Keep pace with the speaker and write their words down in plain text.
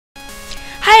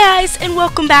guys, and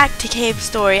welcome back to Cave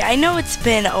Story. I know it's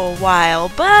been a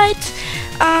while, but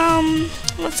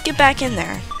let's get back in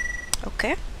there.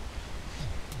 Okay.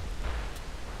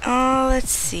 Let's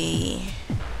see.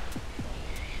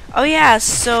 Oh yeah,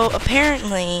 so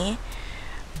apparently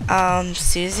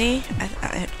Susie,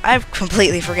 I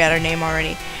completely forgot her name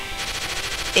already,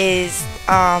 is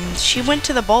she went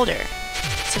to the boulder.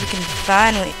 So we can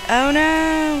finally, oh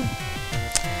no!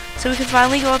 So we can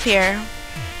finally go up here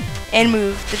and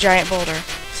move the giant boulder,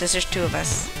 since there's two of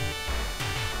us.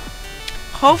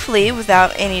 Hopefully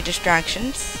without any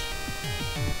distractions.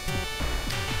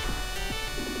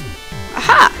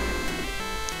 Aha!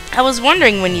 I was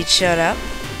wondering when you'd showed up.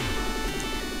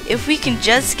 If we can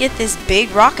just get this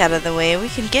big rock out of the way, we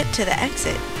can get to the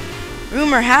exit.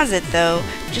 Rumor has it, though,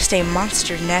 just a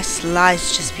monster nest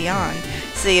lies just beyond,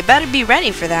 so you better be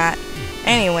ready for that.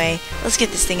 Anyway, let's get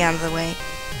this thing out of the way.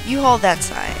 You hold that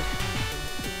side.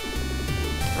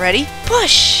 Ready?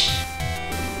 Push!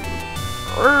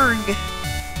 Urgh.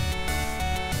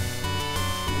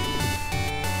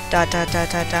 Dot dot dot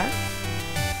dot dot.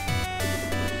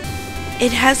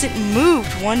 It hasn't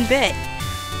moved one bit.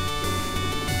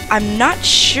 I'm not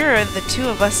sure the two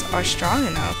of us are strong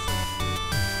enough.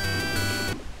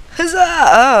 Huzzah!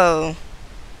 Oh.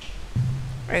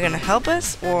 Are you gonna help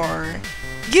us or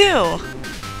you?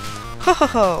 Ho ho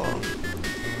ho.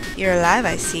 You're alive,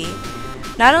 I see.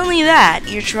 Not only that,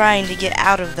 you're trying to get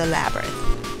out of the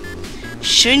labyrinth.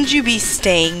 Shouldn't you be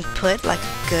staying put like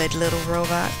good little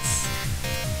robots?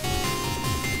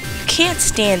 You can't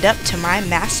stand up to my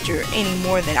master any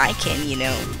more than I can, you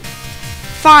know.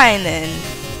 Fine then.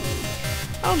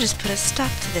 I'll just put a stop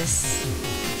to this.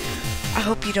 I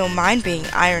hope you don't mind being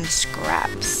iron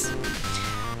scraps.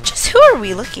 Just who are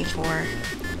we looking for?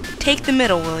 Take the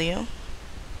middle, will you?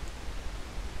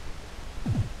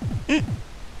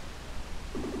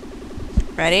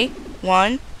 Ready?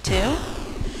 1, 2.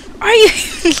 Are you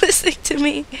listening to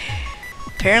me?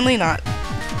 Apparently not.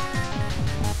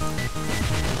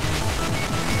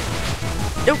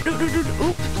 No.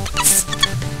 Ooh.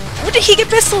 Where did he get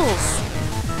pistols?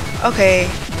 Okay,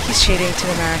 he's cheating to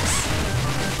the max.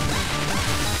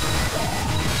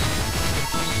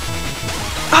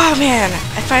 Oh man,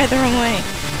 I fired the wrong way.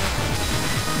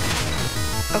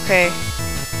 Okay,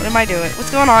 what am I doing? What's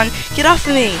going on? Get off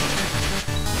of me!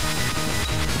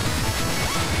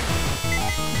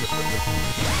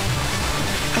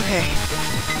 Okay,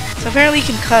 so apparently you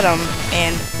can cut them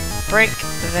and break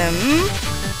them,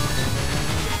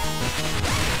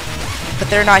 but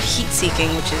they're not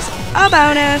heat-seeking, which is a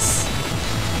bonus.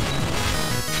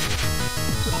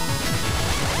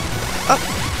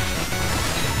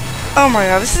 Oh my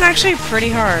god, this is actually pretty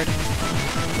hard.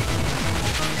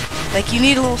 Like, you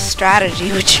need a little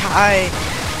strategy, which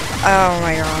oh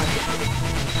my god.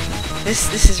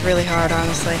 This is really hard,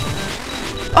 honestly.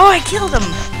 Oh, I killed him!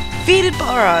 Defeated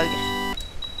Balrog!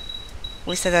 At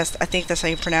least I think that's how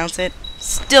you pronounce it.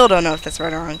 Still don't know if that's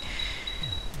right or wrong.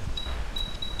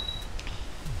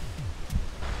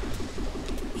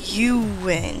 You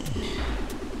win.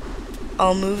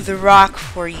 I'll move the rock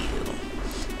for you.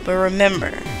 But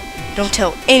remember, don't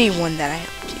tell anyone that I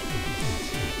helped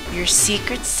you. Your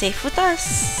secret's safe with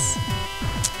us.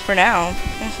 For now.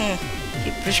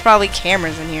 There's probably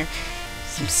cameras in here.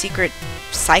 Some secret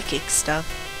psychic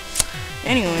stuff.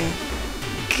 Anyway.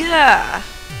 Gah!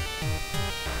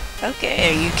 Okay,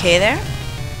 are you okay there?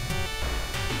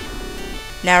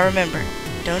 Now remember,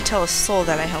 don't tell a soul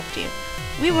that I helped you.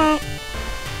 We won't.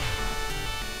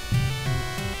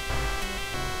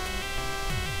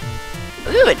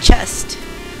 Ooh, a chest.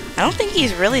 I don't think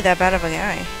he's really that bad of a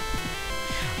guy.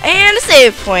 And a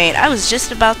save point. I was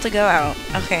just about to go out.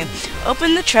 Okay,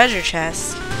 open the treasure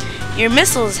chest. Your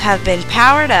missiles have been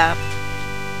powered up.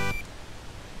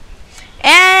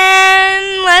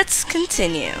 And let's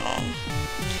continue.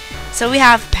 So we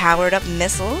have powered up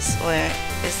missiles.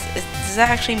 Does that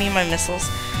actually mean my missiles?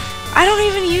 I don't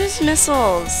even use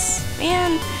missiles.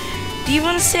 Man, do you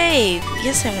want to save?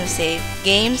 Yes, I want to save.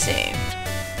 Game saved.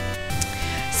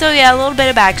 So yeah, a little bit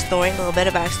of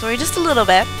backstory, just a little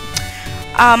bit.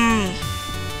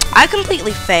 I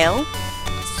completely fail,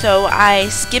 so I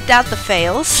skipped out the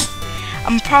fails.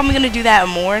 I'm probably gonna do that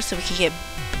more so we can get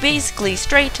basically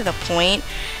straight to the point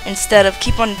instead of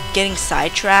keep on getting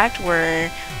sidetracked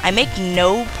where I make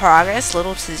no progress,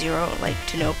 little to zero, like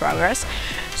to no progress.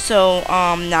 So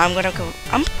now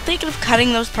I'm thinking of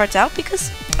cutting those parts out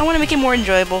because I want to make it more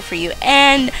enjoyable for you,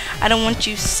 and I don't want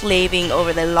you slaving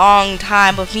over the long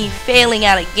time of me failing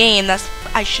at a game that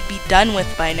I should be done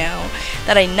with by now,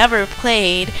 that I never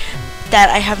played, that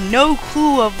I have no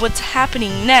clue of what's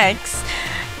happening next.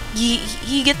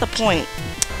 You get the point.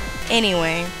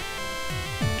 Anyway,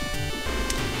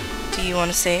 do you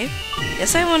want to save?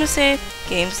 Yes, I want to save.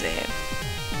 Game save.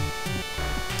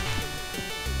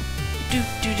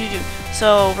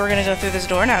 So we're gonna go through this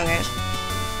door now, guys.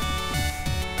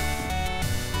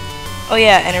 Oh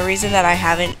yeah, and a reason that I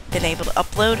haven't been able to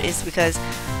upload is because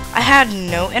I had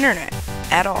no internet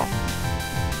at all.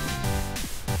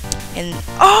 And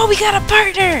oh, we got a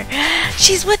partner!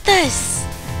 She's with us!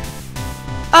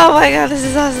 Oh my god, this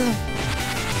is awesome!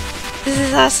 This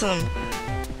is awesome!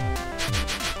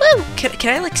 Woo!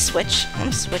 Can I like switch? I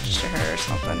want to switch to her or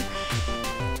something.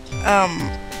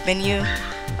 Menu.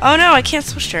 Oh no, I can't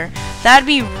switch to her. That'd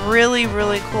be really,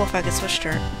 really cool if I could switch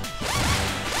to her.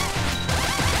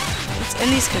 What's in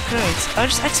these cocoons? Oh,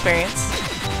 just experience.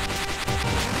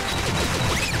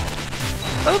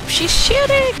 Oh, she's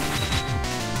shooting!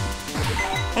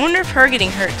 I wonder if her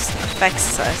getting hurt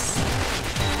affects us.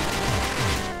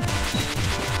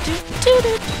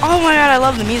 Oh my god, I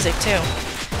love the music too.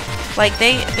 Like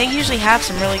they usually have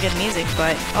some really good music,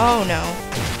 but oh no.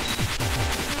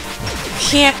 You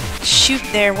can't shoot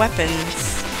their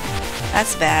weapons.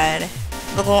 That's bad.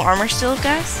 The little armor still,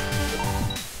 guys?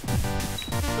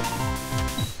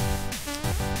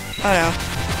 Oh no.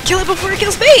 Kill it before it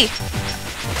kills me!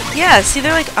 Yeah, see,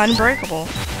 they're like unbreakable.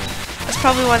 That's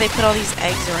probably why they put all these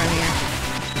eggs around here.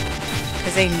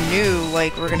 Because they knew,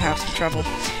 like, we're gonna have some trouble.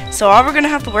 So all we're gonna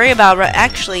have to worry about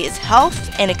actually is health,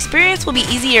 and experience will be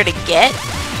easier to get.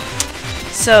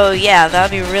 So yeah, that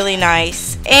would be really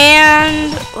nice.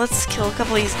 And let's kill a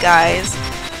couple of these guys.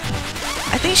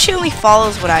 I think she only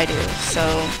follows what I do, so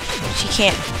she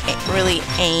can't really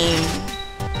aim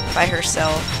by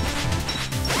herself,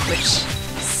 which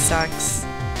sucks.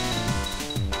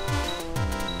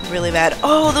 Really bad.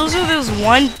 Oh, those are those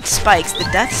one spikes, the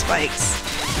death spikes.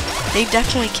 They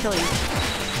definitely kill you.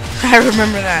 I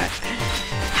remember that.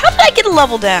 How did I get a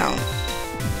level down?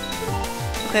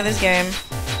 Okay, this game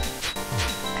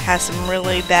has some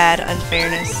really bad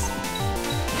unfairness.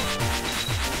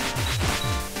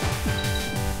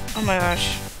 Oh my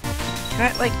gosh.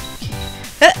 Can I, like...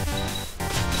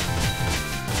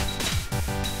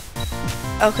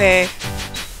 Okay.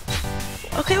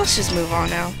 Okay, let's just move on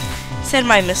now. Send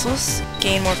my missiles.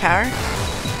 Gain more power.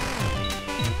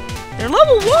 They're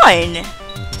level 1!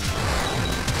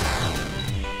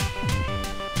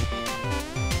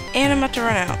 And I'm about to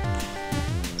run out.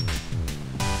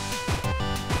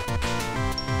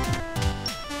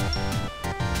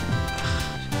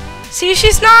 See,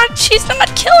 she's not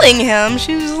killing him.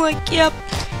 She was like, yep,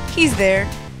 he's there.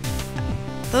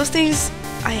 Those things,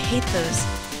 I hate those.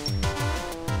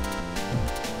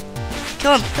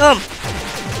 Kill him, kill him.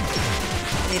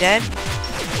 Is he dead?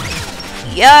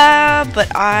 Yeah,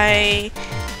 but I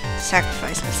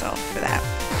sacrificed myself for that.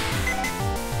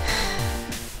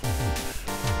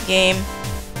 Game.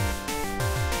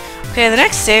 Okay, the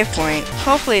next save point,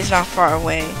 hopefully it's not far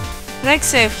away. The next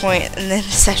save point, and then the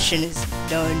session is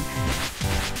done.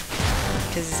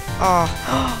 Because,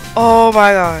 oh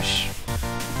my gosh.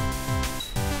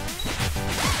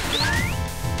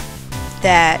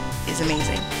 That is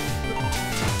amazing.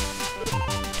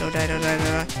 Don't die, don't die,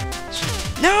 don't die.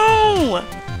 No!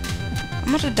 I'm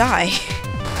about to die.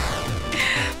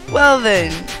 Well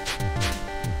then.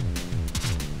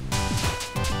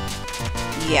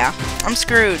 Yeah, I'm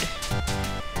screwed.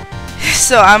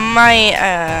 So I might,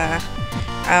 I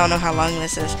don't know how long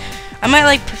this is. I might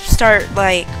like start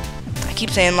like, I keep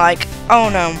saying like, oh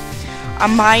no. I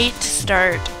might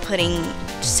start putting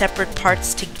separate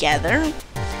parts together.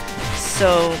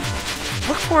 So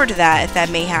look forward to that if that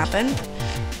may happen.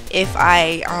 If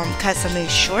I cut something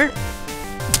short.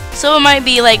 So it might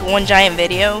be like one giant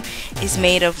video is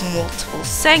made of multiple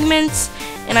segments,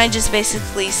 and I just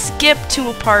basically skip to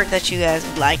a part that you guys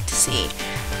would like to see.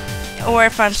 Or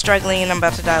if I'm struggling and I'm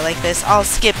about to die like this, I'll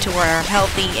skip to where I'm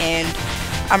healthy and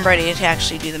I'm ready to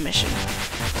actually do the mission.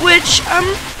 Which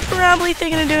I'm probably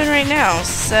thinking of doing right now.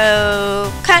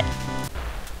 So, cut!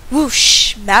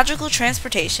 Whoosh! Magical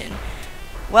transportation.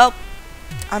 Well,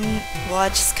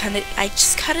 I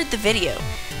just cutted the video.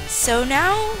 So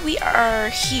now we are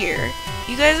here.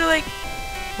 You guys are like,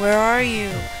 where are you?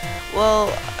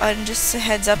 Well, just a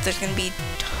heads up, there's gonna be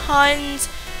tons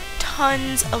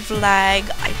of lag.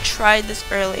 I tried this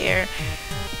earlier.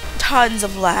 Tons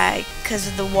of lag because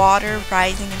of the water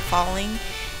rising and falling.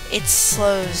 It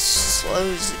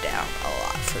slows down a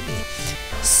lot for me.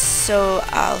 So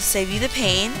I'll save you the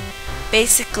pain.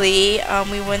 Basically,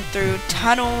 we went through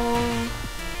tunnel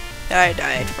that I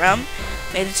died from,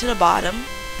 made it to the bottom,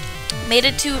 made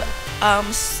it to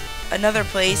another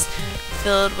place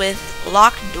filled with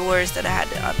locked doors that I had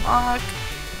to unlock,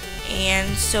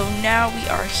 And so now we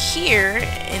are here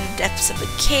in the depths of a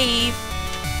cave,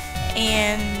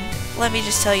 and let me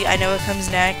just tell you, I know what comes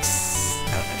next.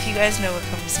 I don't know if you guys know what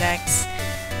comes next,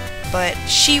 but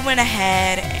she went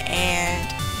ahead and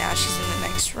now she's in the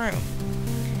next room.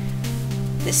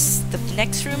 The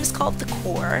next room is called the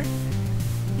core.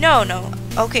 No,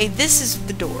 okay, this is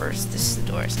the doors.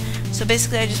 So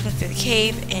basically I just went through the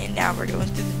cave and now we're going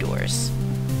through the doors.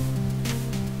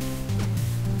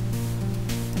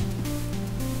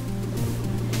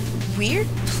 Weird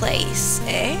place,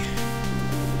 eh?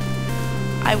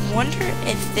 I wonder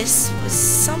if this was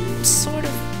some sort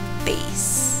of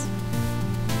base.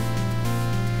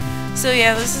 So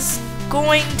yeah, this is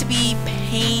going to be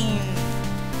pain.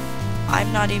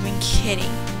 I'm not even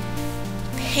kidding.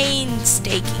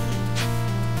 Painstaking.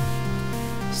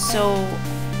 So,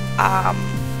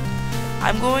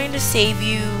 I'm going to save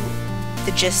you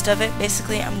the gist of it.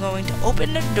 Basically, I'm going to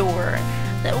open a door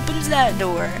that opens that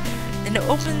door, then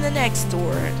open the next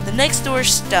door. The next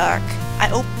door's stuck.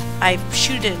 I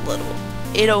shoot it a little.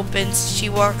 It opens. She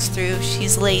walks through.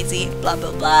 She's lazy. Blah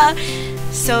blah blah.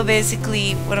 So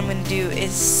basically, what I'm gonna do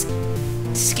is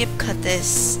skip cut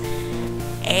this,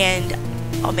 and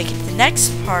I'll make it to the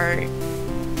next part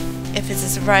if it's a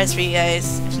surprise for you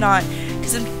guys. If not,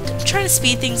 because I'm trying to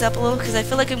speed things up a little because I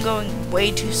feel like I'm going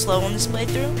way too slow on this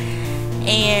playthrough,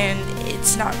 and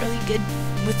it's not really good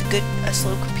with a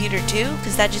slow computer too,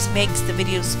 because that just makes the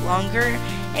videos longer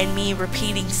and me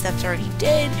repeating stuff I already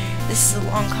did. This is a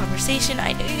long conversation.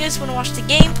 I know you guys want to watch the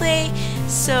gameplay,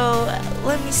 so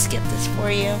let me skip this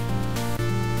for you.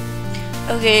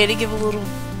 Okay, to give a little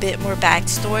bit more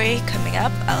backstory coming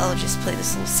up, I'll just play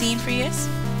this little scene for you guys.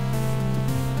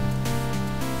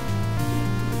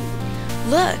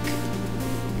 Look,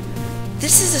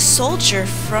 this is a soldier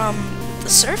from the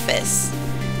surface.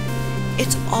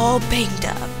 It's all banged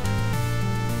up.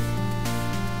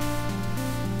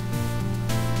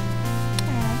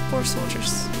 Aw, poor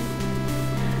soldiers.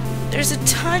 There's a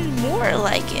ton more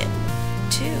like it,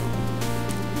 too.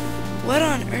 What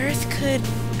on earth could...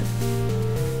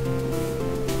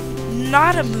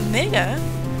 Not a Mimiga?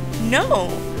 No.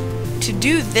 To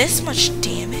do this much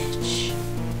damage?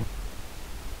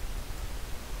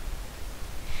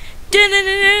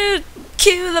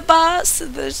 Cue the boss.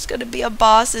 There's gonna be a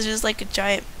boss. It's just like a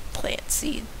giant plant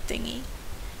seed thingy.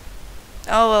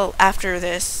 Oh well, after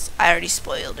this, I already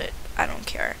spoiled it. I don't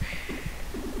care.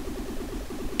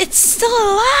 It's still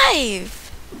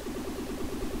alive!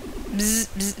 Bzz,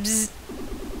 bzz,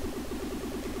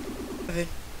 bzz.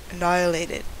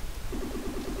 Annihilated.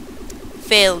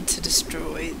 Failed to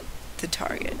destroy the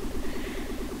target.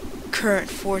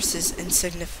 Current force is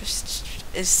insufficient.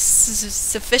 Is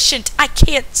sufficient. I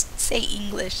can't say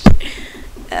English.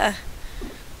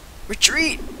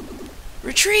 Retreat!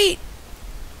 Retreat!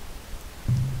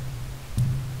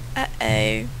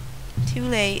 Uh-oh. Too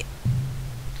late.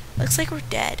 Looks like we're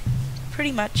dead.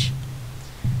 Pretty much.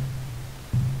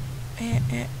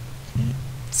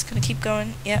 It's gonna keep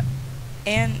going. Yep.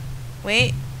 And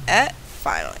wait.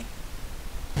 Finally.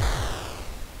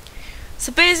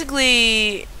 So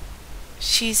basically,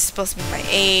 she's supposed to be my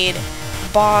aide.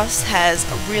 Boss has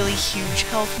a really huge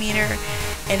health meter,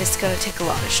 and it's gonna take a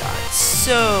lot of shots.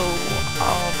 So,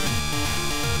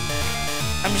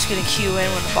 I'm just gonna queue in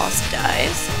when the boss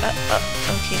dies.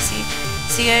 Okay,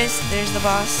 see guys, there's the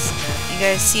boss. You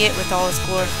guys see it with all its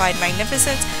glorified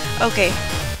magnificence? Okay.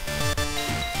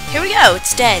 Here we go,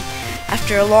 it's dead.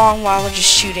 After a long while of just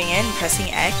shooting it and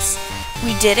pressing X,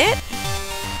 we did it?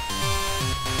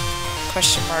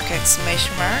 Question mark,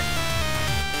 exclamation mark.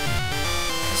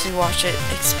 As we watch it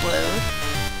explode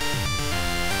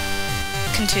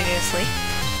continuously.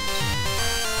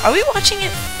 Are we watching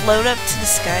it float up to the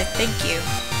sky? Thank you.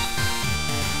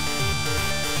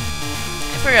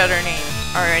 I forgot her name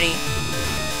already.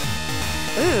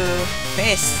 Ooh,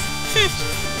 face.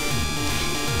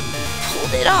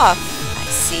 Pulled it off. I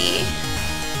see.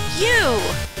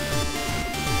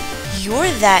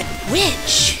 You're that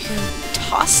witch who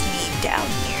tossed me down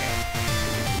here.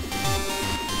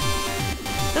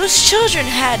 Those children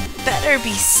had better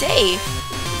be safe.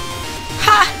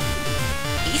 Ha!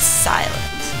 Be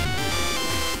silent.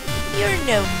 You're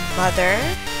no mother.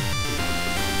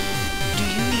 Do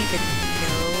you even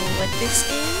know what this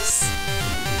is?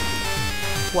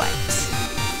 What?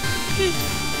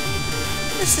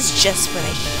 This is just what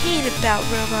I hate about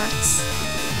robots.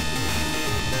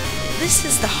 This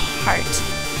is the heart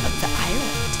of the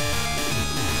island.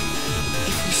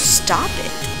 If you stop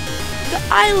it, the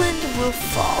island will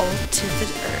fall to the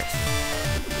earth.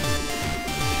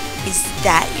 Is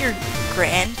that your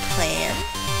grand plan?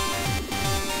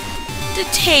 To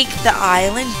take the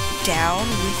island down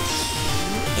with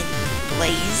you in the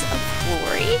blaze of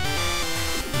glory?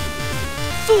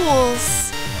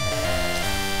 Fools!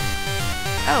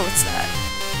 Oh, what's that?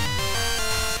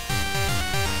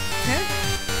 Huh?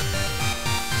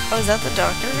 Oh, is that the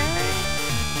doctor guy?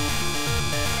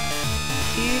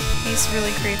 He's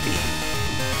really creepy.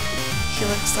 He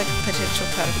looks like a potential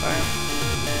pedophile.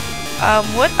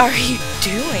 What are you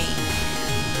doing?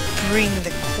 Bring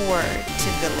the core to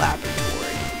the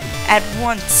laboratory. At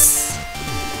once.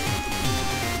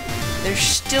 There's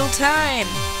still time.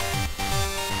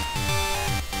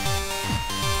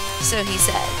 So he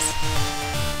says.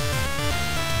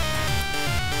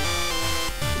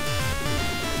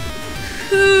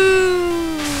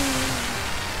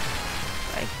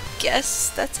 I guess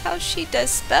that's how she does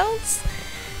spells.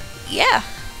 Yeah.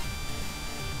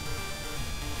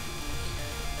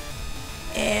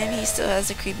 And he still has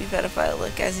a creepy pedophile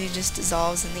look as he just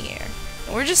dissolves in the air.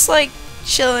 And we're just like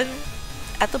chilling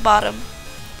at the bottom,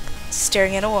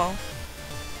 staring at a wall.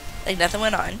 Like nothing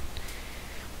went on.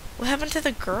 What happened to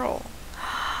the girl?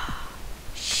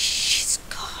 She's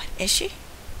gone. Is she?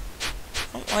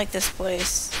 I don't like this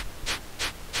place.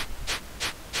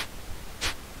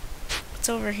 What's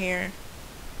over here?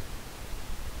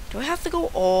 Do I have to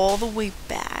go all the way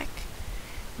back?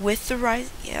 With the rise?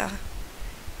 Yeah.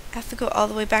 I have to go all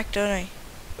the way back, don't I?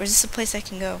 Or is this a place I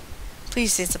can go?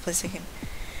 Please say it's a place I can.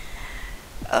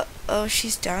 Oh,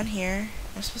 she's down here.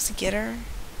 I'm supposed to get her?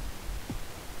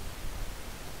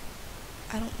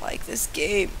 I don't like this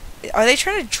game. Are they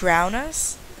trying to drown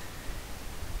us?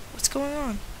 What's going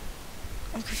on?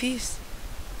 I'm confused.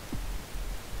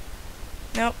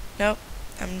 Nope, nope.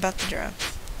 I'm about to drown.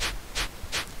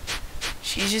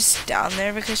 She's just down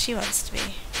there because she wants to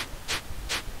be.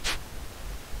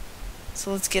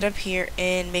 So let's get up here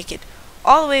and make it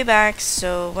all the way back.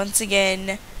 So once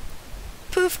again,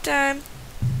 poof time.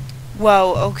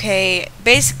 Whoa, okay.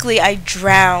 Basically, I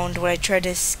drowned when I tried to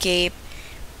escape.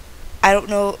 I don't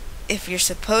know if you're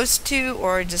supposed to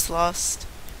or just lost.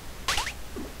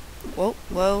 Whoa,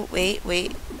 whoa,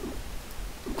 wait.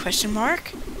 Question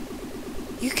mark?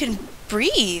 You can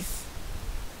breathe.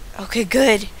 Okay,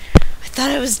 good. I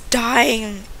thought I was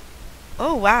dying.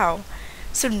 Oh, wow.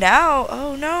 So now,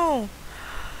 oh no.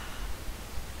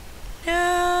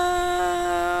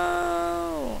 No.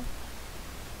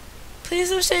 Please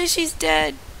don't say she's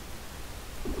dead.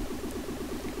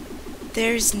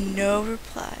 There's no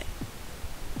reply.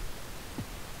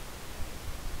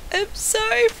 I'm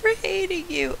sorry for hating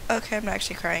you. Okay, I'm not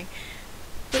actually crying.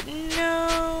 But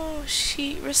no,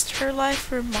 she risked her life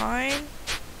for mine.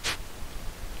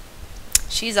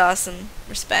 She's awesome.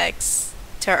 Respects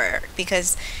to her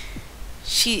because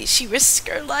she risked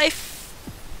her life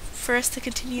for us to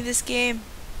continue this game.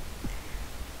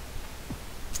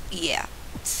 Yeah,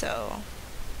 so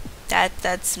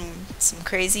that's some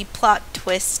crazy plot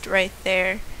twist right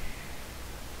there.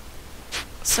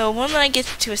 So when I get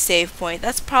to a save point,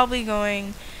 that's probably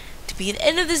going to be the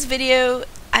end of this video.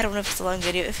 I don't know if it's a long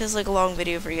video. It feels like a long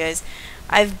video for you guys.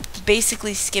 I'm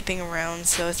basically skipping around,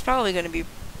 so it's probably going to be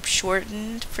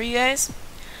shortened for you guys.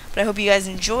 But I hope you guys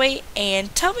enjoy,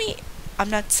 and tell me,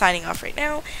 I'm not signing off right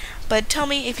now, but tell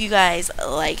me if you guys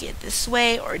like it this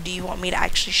way, or do you want me to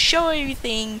actually show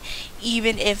everything,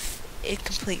 even if it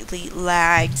completely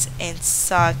lags and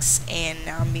sucks, and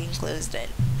now I'm being closed in.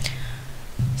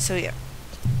 So yeah.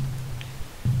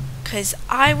 Because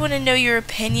I want to know your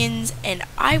opinions, and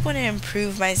I want to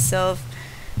improve myself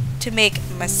to make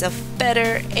myself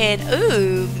better. And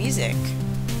ooh, music.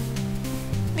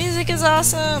 Music is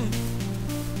awesome.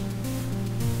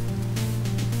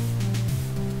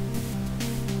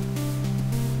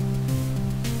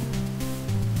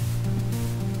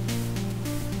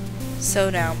 So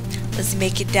now, let's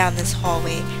make it down this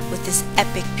hallway with this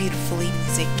epic beautifully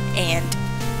music. And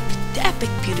epic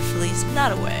beautifully is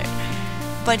not a word.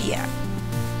 But yeah.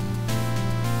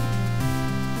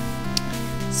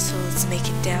 So let's make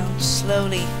it down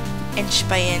slowly, inch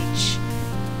by inch,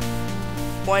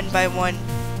 one by one,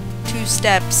 2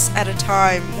 steps at a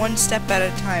time, 1 step at a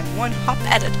time, 1 hop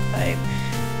at a time.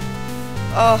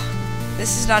 Oh,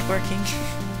 this is not working.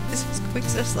 This is going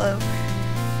so slow.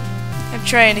 I'm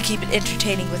trying to keep it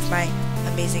entertaining with my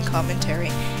amazing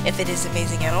commentary, if it is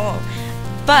amazing at all.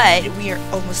 But we are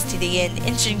almost to the end,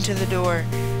 inching to the door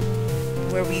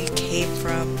where we came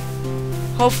from,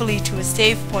 hopefully to a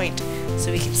save point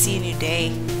so we can see a new day.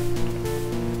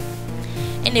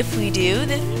 And if we do,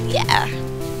 then yeah,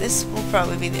 this will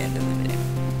probably be the end of the video.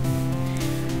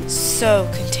 So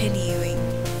continuing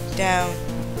down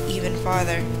even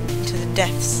farther into the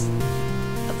depths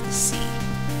of the sea.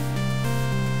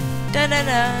 Dun dun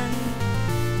dun.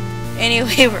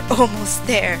 Anyway, we're almost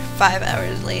there. 5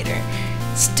 hours later.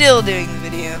 Still doing the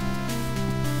video.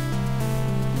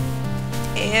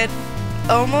 And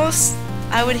almost,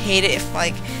 I would hate it if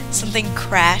like something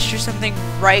crashed or something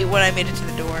right when I made it to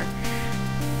the door.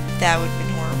 That would have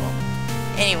been horrible.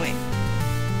 Anyway.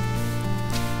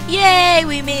 Yay,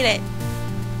 we made it.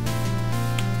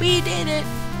 We did it.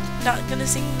 Not gonna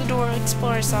sing the Dora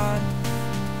Explorer song.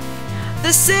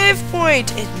 The save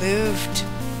point! It moved.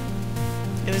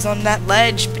 It was on that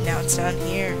ledge, but now it's down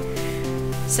here.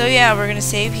 So yeah, we're gonna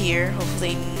save here.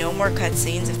 Hopefully no more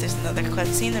cutscenes. If there's another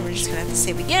cutscene, then we're just gonna have to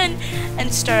save again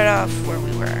and start off where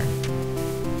we were.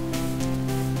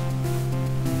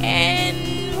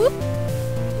 And whoop.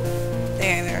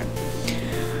 There.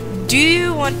 Do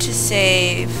you want to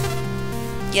save?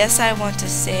 Yes, I want to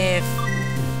save.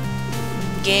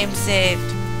 Game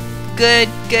saved. Good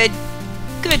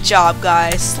job,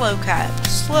 guys. Slow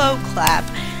clap.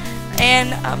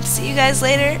 And see you guys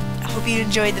later. I hope you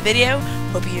enjoyed the video.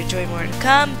 Hope you enjoy more to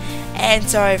come. And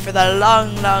sorry for the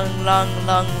long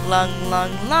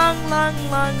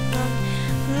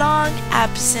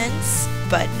absence.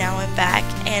 But now I'm back,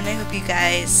 and I hope you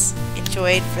guys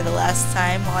enjoyed for the last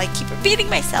time while I keep repeating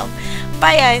myself.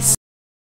 Bye, guys.